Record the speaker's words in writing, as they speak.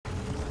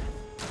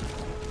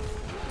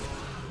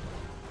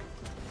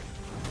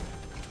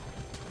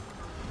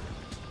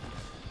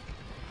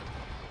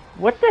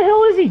What the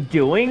hell is he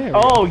doing?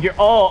 Oh, you're...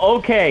 Oh,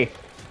 okay.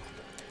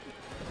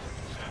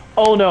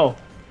 Oh, no.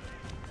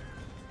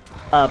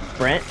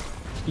 Brent?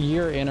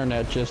 Your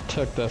internet just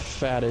took the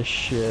fattest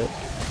shit.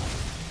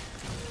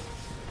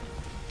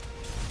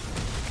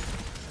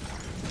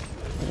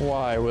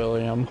 Why,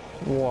 William?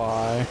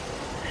 Why?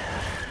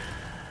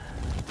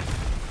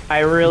 I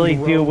really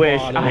do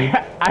wish...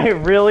 I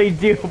really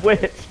do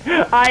wish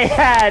I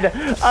had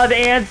an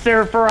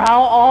answer for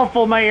how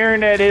awful my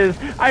internet is.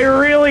 I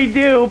really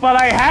do, but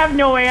I have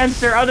no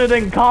answer other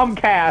than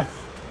Comcast.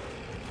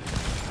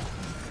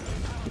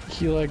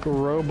 He like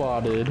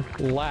roboted,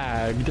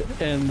 lagged,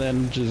 and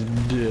then just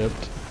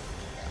dipped.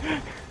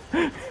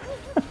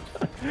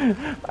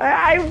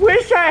 I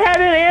wish I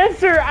had an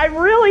answer. I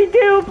really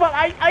do, but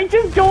I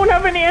just don't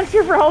have an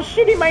answer for how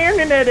shitty my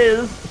internet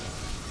is.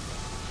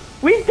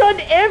 We've done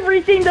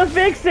everything to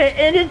fix it,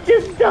 and it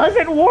just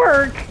doesn't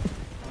work.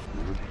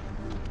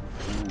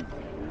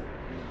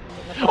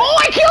 Oh,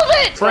 I killed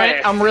it!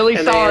 Brent, I'm really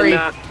sorry.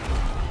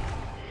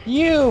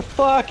 You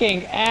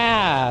fucking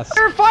ass!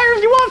 Fire, fire!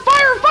 You want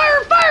fire,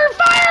 fire, fire,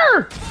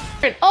 fire!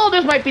 Oh,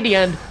 this might be the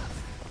end.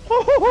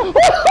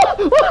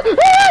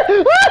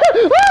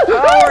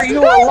 How are you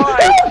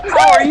alive?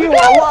 How are you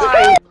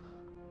alive?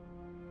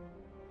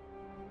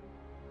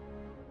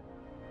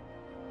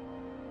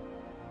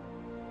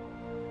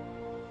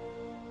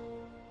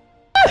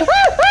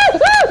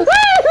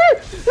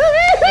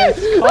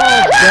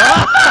 Oh,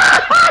 God!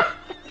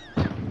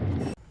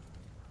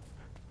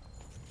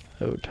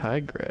 Oh,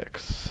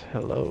 Tigrex.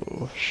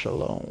 Hello,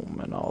 shalom,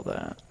 and all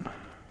that.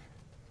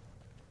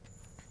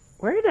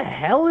 Where the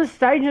hell is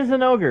Stygian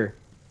Zinogre?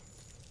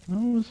 That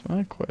was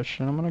my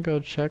question. I'm gonna go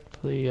check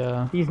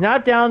the, He's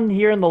not down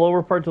here in the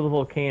lower parts of the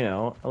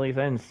volcano. At least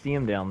I didn't see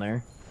him down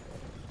there.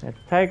 That's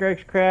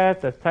Tigrex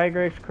crap. That's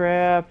Tigrex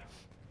crap.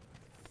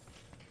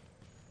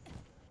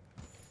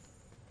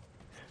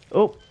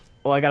 Oh,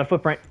 I got a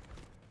footprint.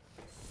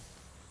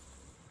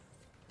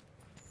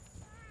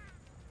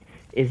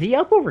 Is he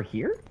up over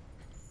here?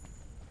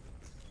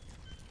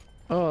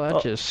 Oh,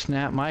 that just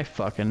snapped my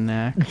fucking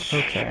neck.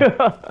 Okay.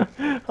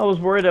 I was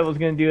worried I was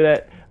gonna do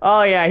that.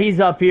 Oh yeah, he's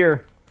up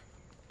here.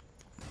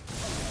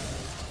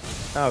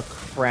 Oh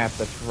crap,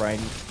 that's right.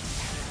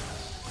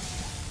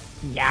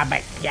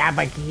 Yabba,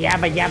 yabba,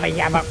 yabba, yabba,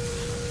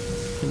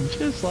 yabba. And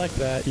just like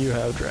that, you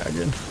have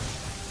dragon.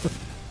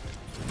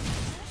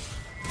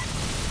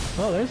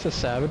 Oh, there's a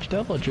savage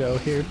Devijho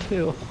here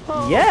too.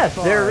 Oh, yes,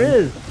 fun. there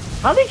is.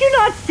 How did you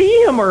not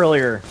see him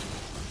earlier?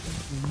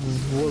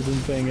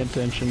 Wasn't paying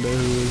attention to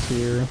who was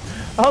here.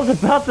 I was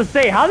about to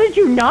say, how did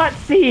you not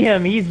see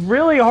him? He's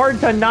really hard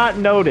to not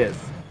notice.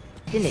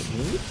 Isn't it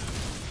me?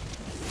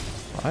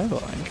 I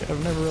think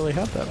I've never really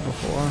had that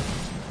before.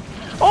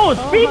 Oh,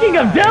 speaking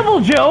of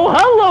Devijho,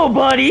 hello,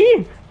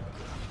 buddy!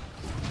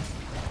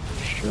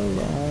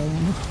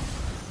 Shalom.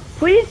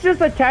 Please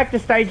just attack the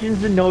Stygian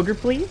Zinogre,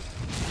 please.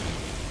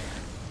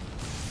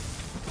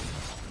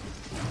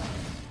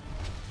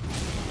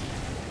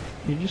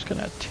 You just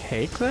gonna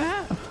take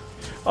that?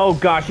 Oh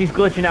gosh, he's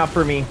glitching out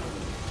for me.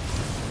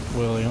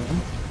 William.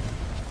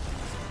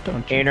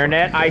 Don't you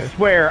Internet, I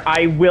swear,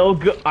 I will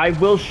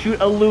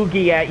shoot a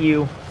loogie at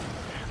you.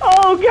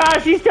 Oh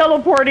gosh, he's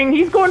teleporting.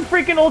 He's going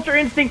freaking Ultra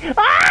Instinct.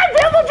 Ah,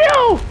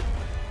 Devijho!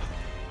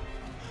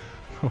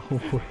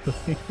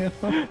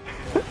 William.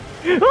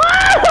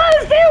 Ah,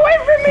 stay away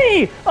from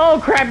me! Oh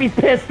crap, he's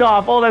pissed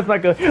off. Oh, that's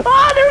not good.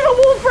 Oh, there's a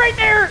wolf right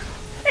there!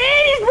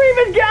 And he's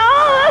breathing down.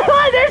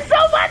 Oh, there's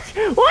so much!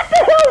 What the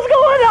hell's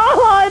going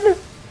on?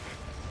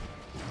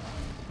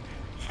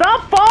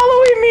 Stop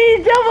following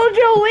me,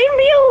 Devijho! Leave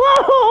me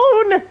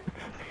alone!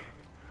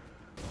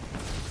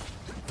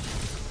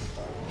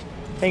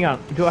 Hang on,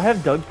 do I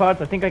have Doug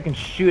pots? I think I can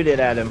shoot it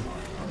at him.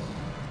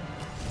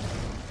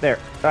 There.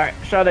 Alright,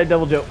 shot at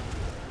Devijho.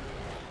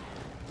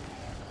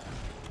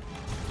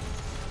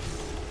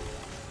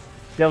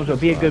 Devijho,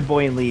 be a good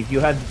boy and leave.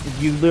 You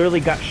literally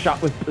got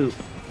shot with poop.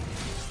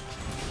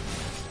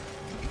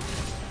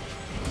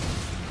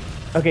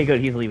 Okay,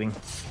 good, he's leaving.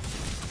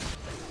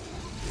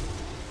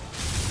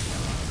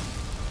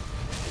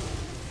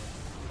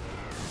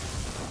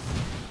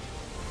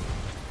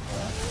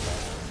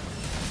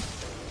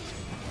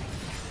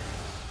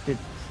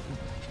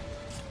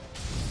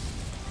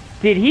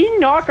 Did he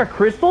knock a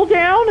crystal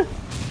down?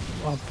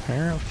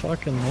 Apparent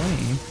fucking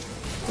lane.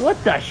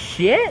 What the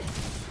shit?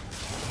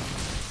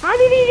 How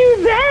did he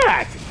do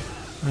that?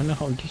 I know,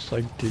 I'm just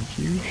like, did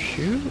you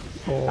shoot?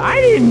 Or...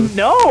 I didn't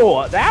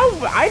know.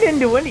 I didn't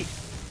do any.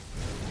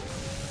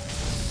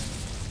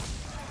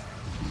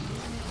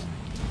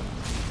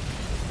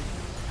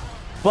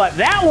 But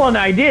that one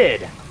I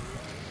did.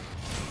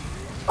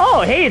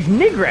 Oh, hey, it's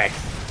Nigrex.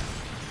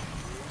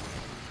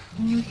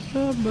 What's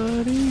up,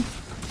 buddy?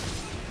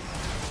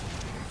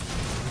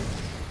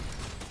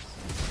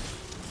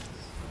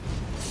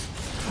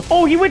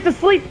 Oh, he went to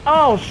sleep.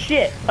 Oh,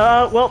 shit.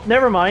 Well,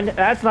 never mind.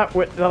 That's not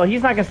what... Well,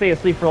 he's not gonna stay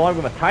asleep for long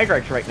with a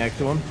Tigrex right next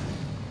to him.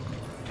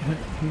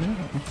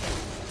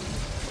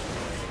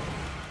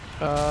 No.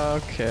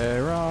 Okay,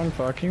 wrong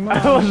fucking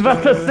monster. I was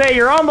about to say,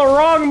 you're on the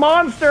wrong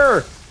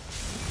monster!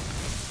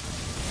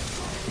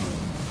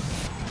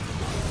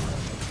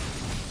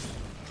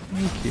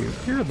 Thank you.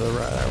 You're the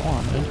rat I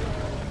wanted.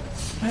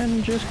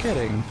 And just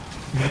kidding.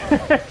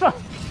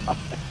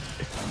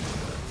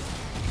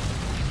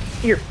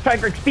 Here,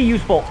 Tigrex, be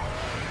useful.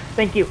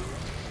 Thank you.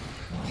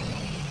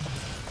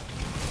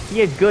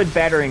 Be a good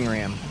battering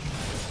ram.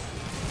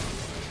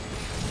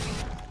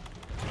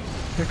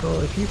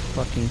 Pickle, if you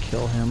fucking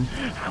kill him.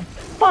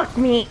 Fuck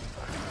me!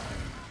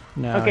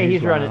 No, okay,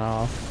 he's running.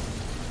 Off.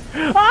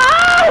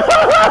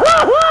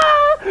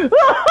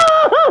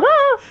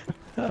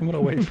 I'm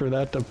gonna wait for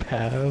that to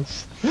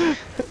pass.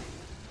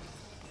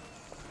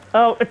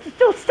 Oh, it's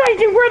still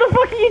Stygian! Where the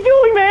fuck are you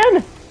doing,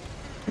 man?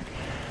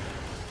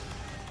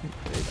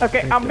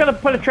 Okay, I'm gonna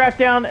put a trap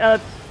down.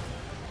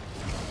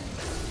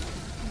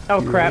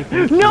 Oh crap!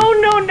 No,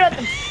 no, no!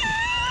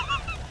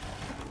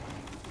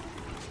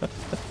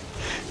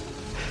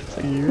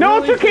 No,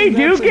 it's okay,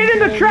 dude. Get in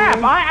the trap.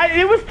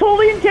 It was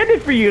totally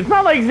intended for you. It's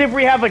not like as if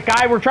we have a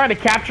guy we're trying to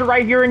capture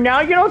right here and now.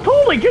 You know,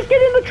 totally. Just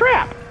get in the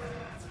trap.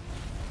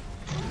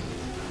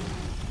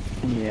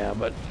 Yeah,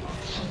 but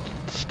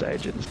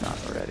Stygian's not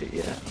ready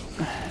yet.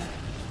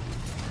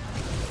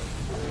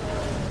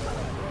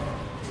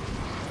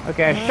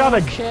 Okay, I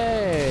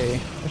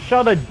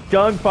shot a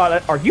dung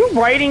pot. Are you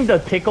riding the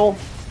pickle?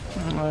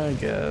 I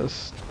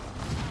guess.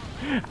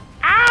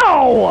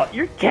 Ow!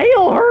 Your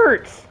tail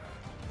hurts.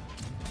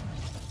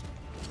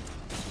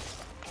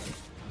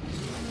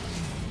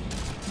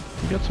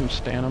 You got some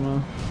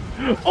stamina.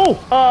 Oh,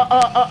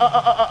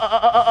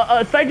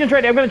 Stygian's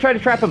ready. I'm gonna try to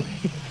trap him.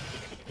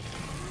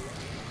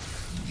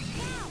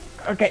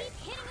 Okay.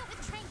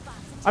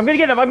 I'm gonna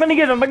get him. I'm gonna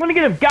get him. I'm gonna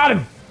get him. Got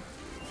him.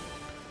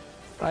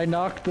 I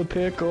knocked the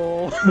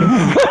pickle.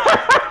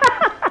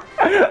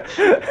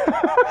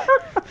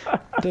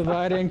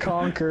 Divide and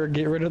conquer.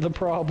 Get rid of the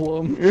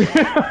problem.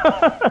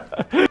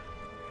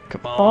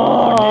 Come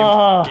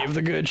on. Give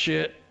the good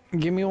shit.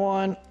 Give me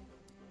one.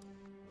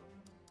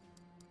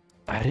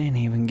 I didn't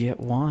even get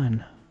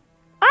one.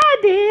 I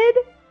did.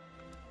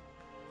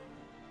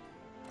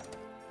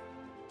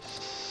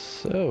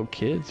 So,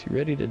 kids, you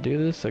ready to do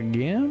this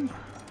again?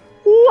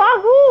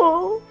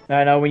 Wahoo!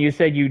 I know, when you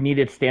said you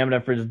needed stamina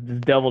for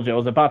Devijho, I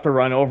was about to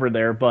run over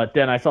there, but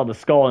then I saw the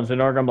skull and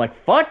Zinogre. I'm like,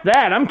 fuck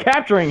that, I'm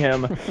capturing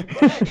him.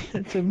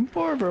 It's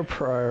more of a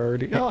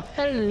priority. Oh,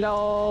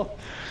 hello.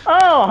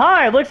 Oh,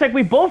 hi, looks like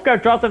we both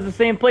got dropped at the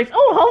same place.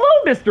 Oh,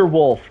 hello, Mr.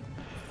 Wolf.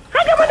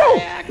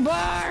 Hi,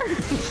 Akbar!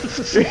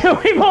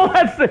 We both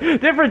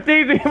had different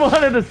things we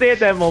wanted to say at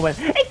that moment.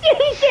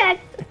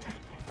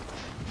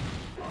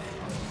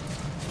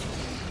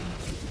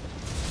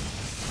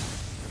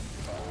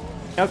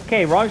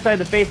 Okay, wrong side of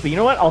the face, but you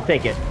know what? I'll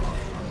take it.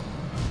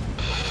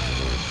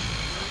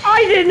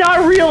 I did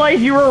not realize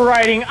you were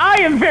riding. I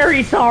am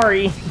very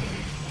sorry.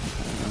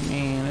 I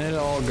mean, it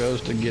all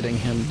goes to getting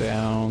him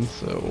down,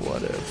 so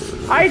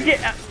whatever. I did...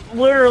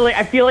 literally,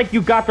 I feel like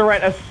you got the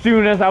right as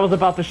soon as I was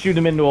about to shoot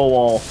him into a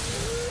wall.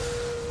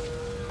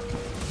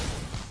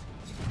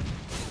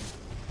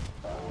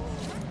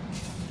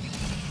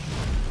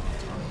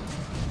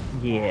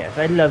 Yes,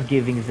 I love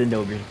giving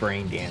Zinogre's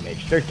brain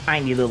damage. Their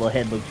tiny little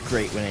head looks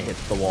great when it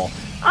hits the wall.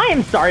 I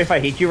am sorry if I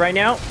hit you right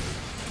now.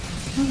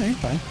 Okay,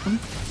 fine. I'm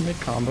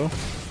mid-combo.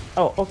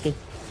 Oh, okay.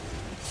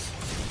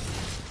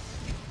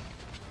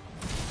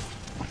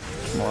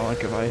 More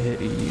like if I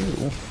hit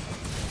you.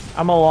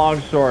 I'm a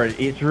longsword.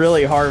 It's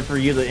really hard for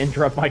you to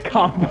interrupt my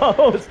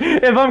combos,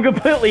 if I'm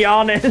completely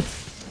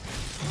honest.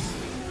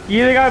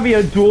 You either gotta be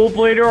a dual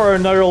blader or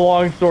another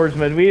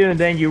longswordsman. Even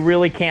then, you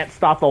really can't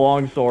stop the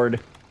longsword.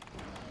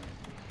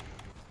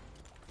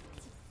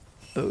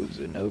 Oh,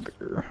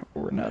 Zinogre,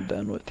 we're not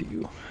done with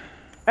you.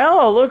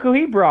 Oh, look who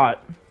he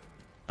brought.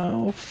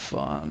 Oh,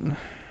 fun.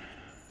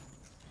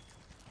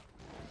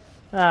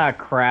 Ah,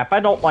 crap.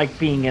 I don't like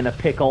being in a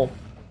pickle.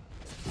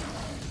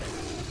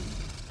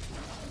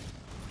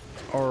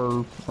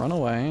 Or run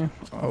away.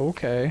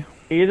 Okay.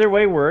 Either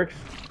way works.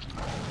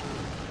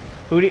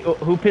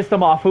 Who pissed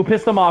him off? Who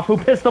pissed him off? Who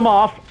pissed him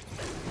off?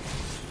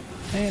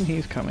 And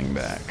he's coming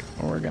back.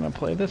 We're gonna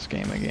play this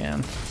game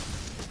again.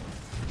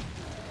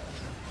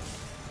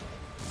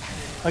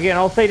 Again,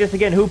 I'll say this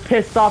again. Who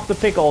pissed off the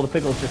pickle? The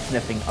pickle's just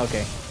sniffing.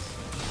 Okay.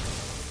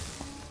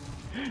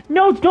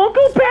 No, don't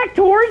go back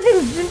towards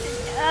him.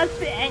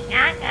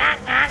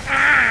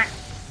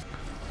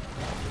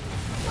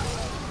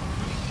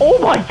 Oh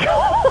my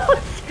god!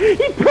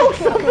 He broke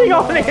something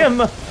on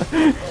him!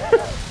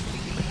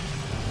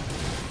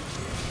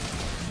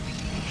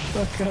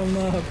 Fuck him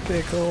up,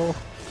 pickle.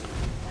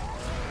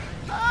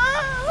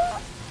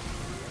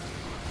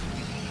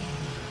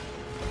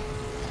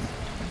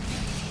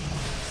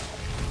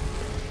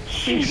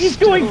 He's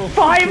doing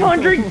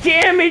 500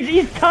 damage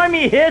each time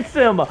he hits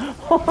him!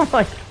 Oh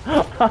my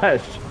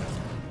gosh.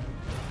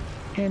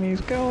 And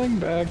he's going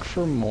back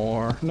for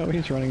more. No,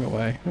 he's running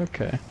away.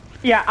 Okay.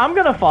 Yeah, I'm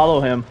gonna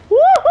follow him.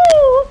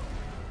 Woohoo!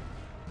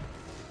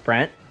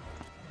 Brent?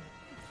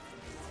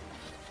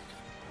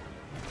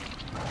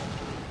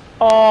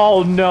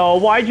 Oh no,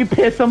 why'd you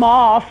piss him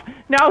off?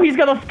 Now he's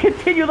gonna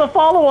continue to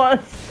follow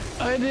us.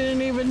 I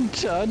didn't even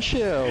touch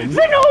him. Zinogre,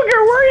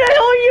 where the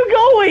hell are you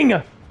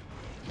going?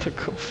 To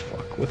go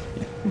fuck with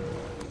you.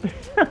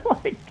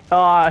 Oh my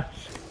gosh.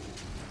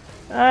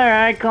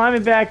 Alright,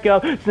 climbing back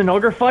up.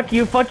 Zinogre, fuck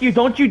you,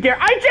 don't you dare.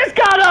 I just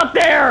got up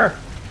there!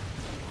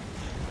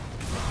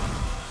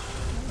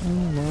 Oh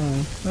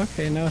my.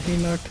 Okay, now he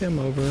knocked him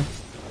over.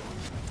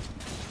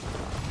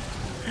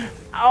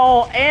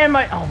 Oh, and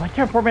my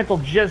teleport mantle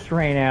just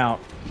ran out.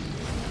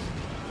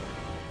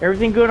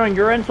 Everything good on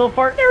your end so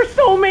far? There's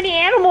so many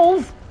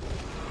animals!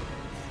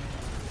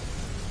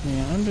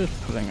 Yeah, I'm just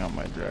putting on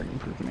my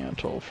dragon-proof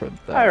mantle for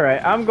that.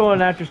 Alright, I'm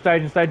going after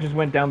Stygian. Stygian just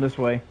went down this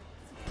way.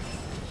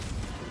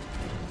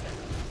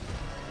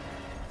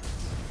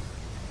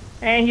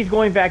 And he's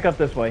going back up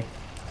this way.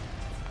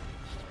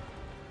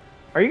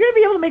 Are you going to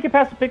be able to make it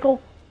past the pickle?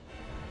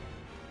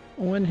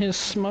 When his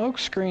smoke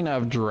screen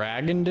of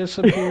dragon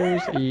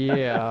disappears,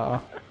 yeah.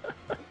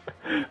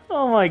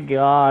 Oh my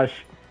gosh.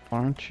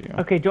 Aren't you?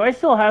 Okay, do I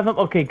still have him?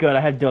 Okay, good.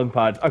 I had dung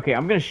pods. Okay,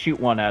 I'm going to shoot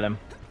one at him.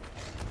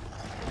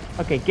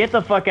 Okay, get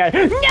the fuck out. No,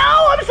 I'm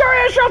sorry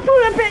I shot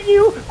food and bit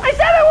you. I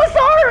said I was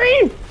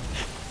sorry.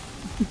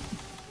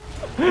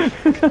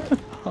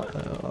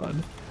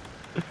 God.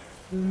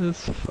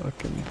 This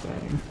fucking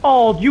thing.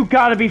 Oh, you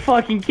gotta be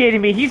fucking kidding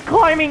me. He's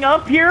climbing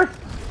up here.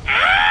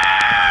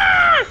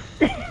 Ah!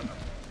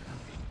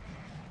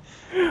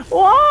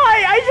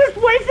 Why? I just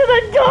wasted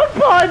a dung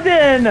pod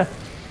then.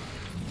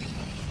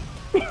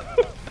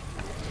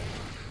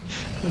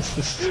 This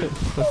is so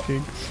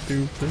fucking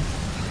stupid.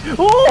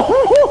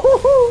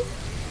 Oh!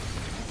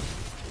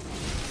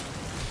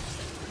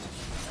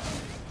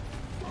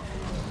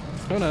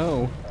 Oh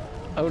no.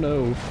 Oh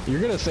no. You're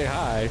gonna say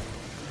hi.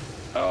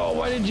 Oh,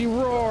 why did you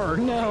roar?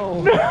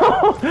 No. No!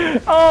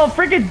 Oh,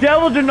 freaking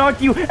Devijho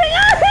knocked you.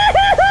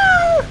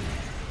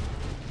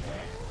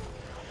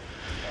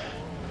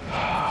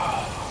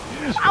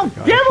 Oh,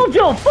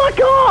 Devijho, fuck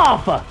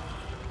off!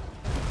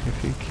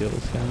 If he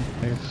kills him,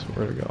 I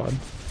swear to God.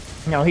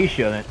 No, he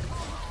shouldn't.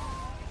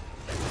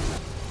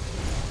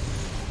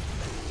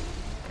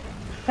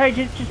 Hey,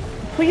 just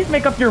please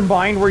make up your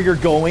mind where you're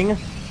going.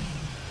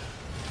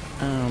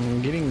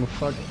 Getting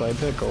fucked by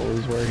Pickle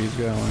is where he's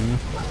going.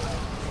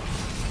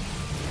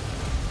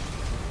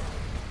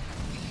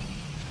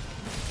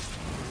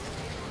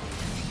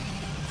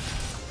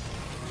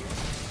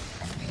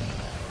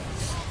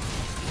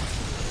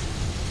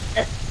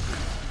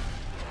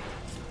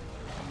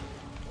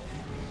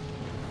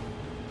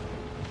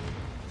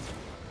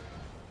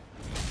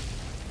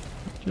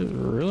 Just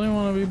really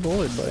want to be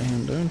bullied by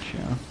him, don't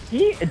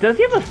you? Does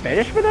he have a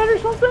fetish for that or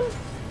something?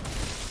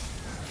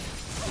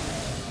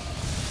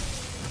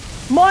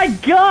 My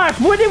gosh,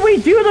 what did we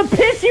do to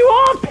piss you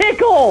off,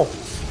 Pickle?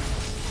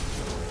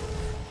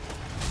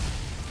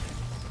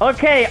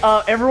 Okay,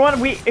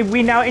 everyone,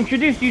 we now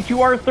introduce you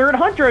to our third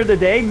hunter of the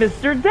day,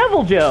 Mr.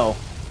 Devijho.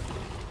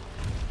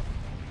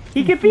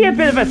 He could be a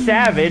bit of a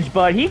savage,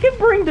 but he can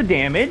bring the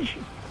damage.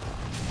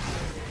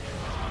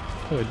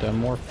 Probably done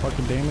more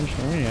fucking damage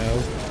than we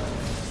have.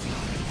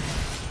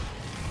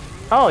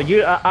 Oh,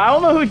 I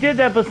don't know who did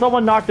that, but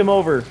someone knocked him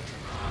over.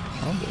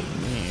 Probably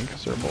me,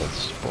 because they're both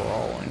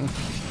sprawling.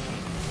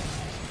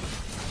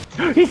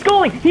 He's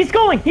going! He's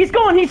going! He's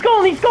going! He's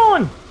going! He's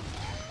going!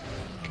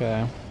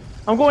 Okay.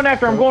 I'm going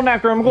after him, I'm going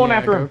after him, I'm going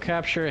after him. Go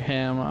capture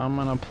him. I'm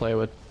gonna play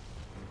with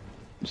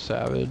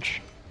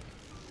Savage.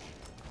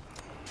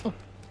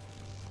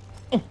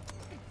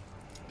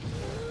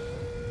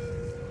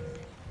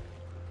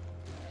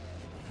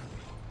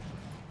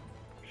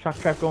 Shock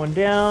trap going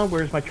down.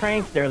 Where's my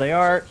tranks? There they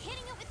are.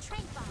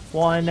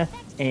 1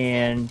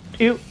 and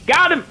 2.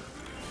 Got him!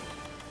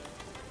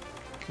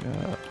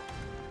 God.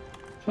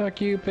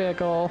 Fuck you,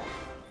 Pickle.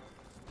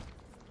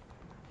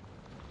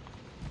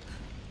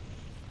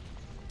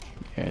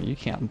 Yeah, you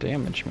can't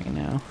damage me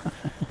now.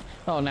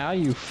 Oh, now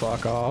you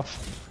fuck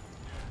off.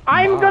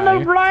 I'm gonna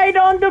ride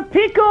on the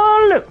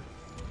Pickle!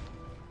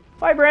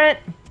 Bye, Brent.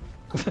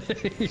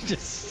 You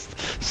just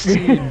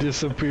see it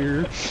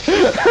disappear.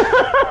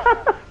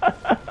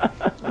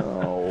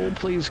 Oh,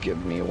 please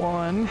give me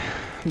one.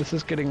 This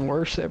is getting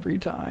worse every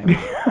time.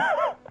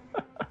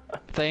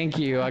 Thank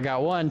you. I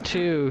got 1,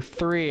 2,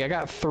 3. I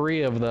got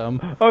 3 of them.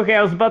 Okay,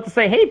 I was about to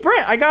say, hey,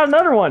 Brent, I got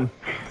another one.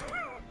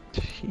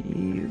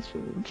 Jesus.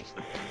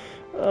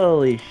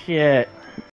 Holy shit.